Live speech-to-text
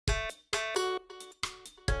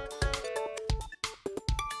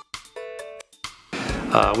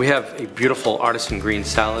We have a beautiful artisan green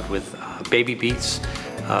salad with baby beets,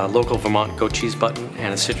 local Vermont goat cheese button,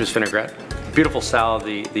 and a citrus vinaigrette. Beautiful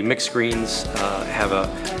salad. The mixed greens have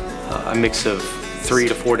a mix of 3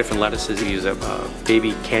 to 4 different lettuces. We use a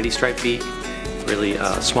baby candy stripe beet, really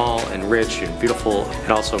small and rich and beautiful,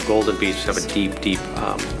 and also golden beets, which have a deep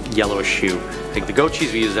yellowish hue. Like the goat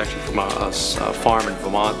cheese we use is actually from a farm in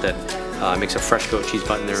Vermont that makes a fresh goat cheese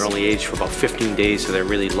button. They're only aged for about 15 days, so they're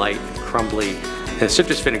really light and crumbly. And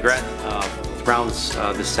citrus vinaigrette rounds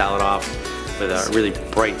this salad off with a really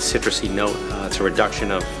bright citrusy note. It's a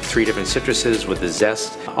reduction of 3 different citruses with the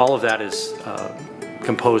zest. All of that is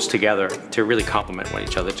composed together to really complement one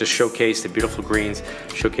each other, to showcase the beautiful greens,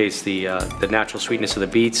 showcase the natural sweetness of the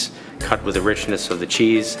beets, cut with the richness of the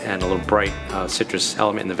cheese and a little bright citrus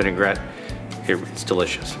element in the vinaigrette. It's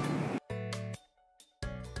delicious.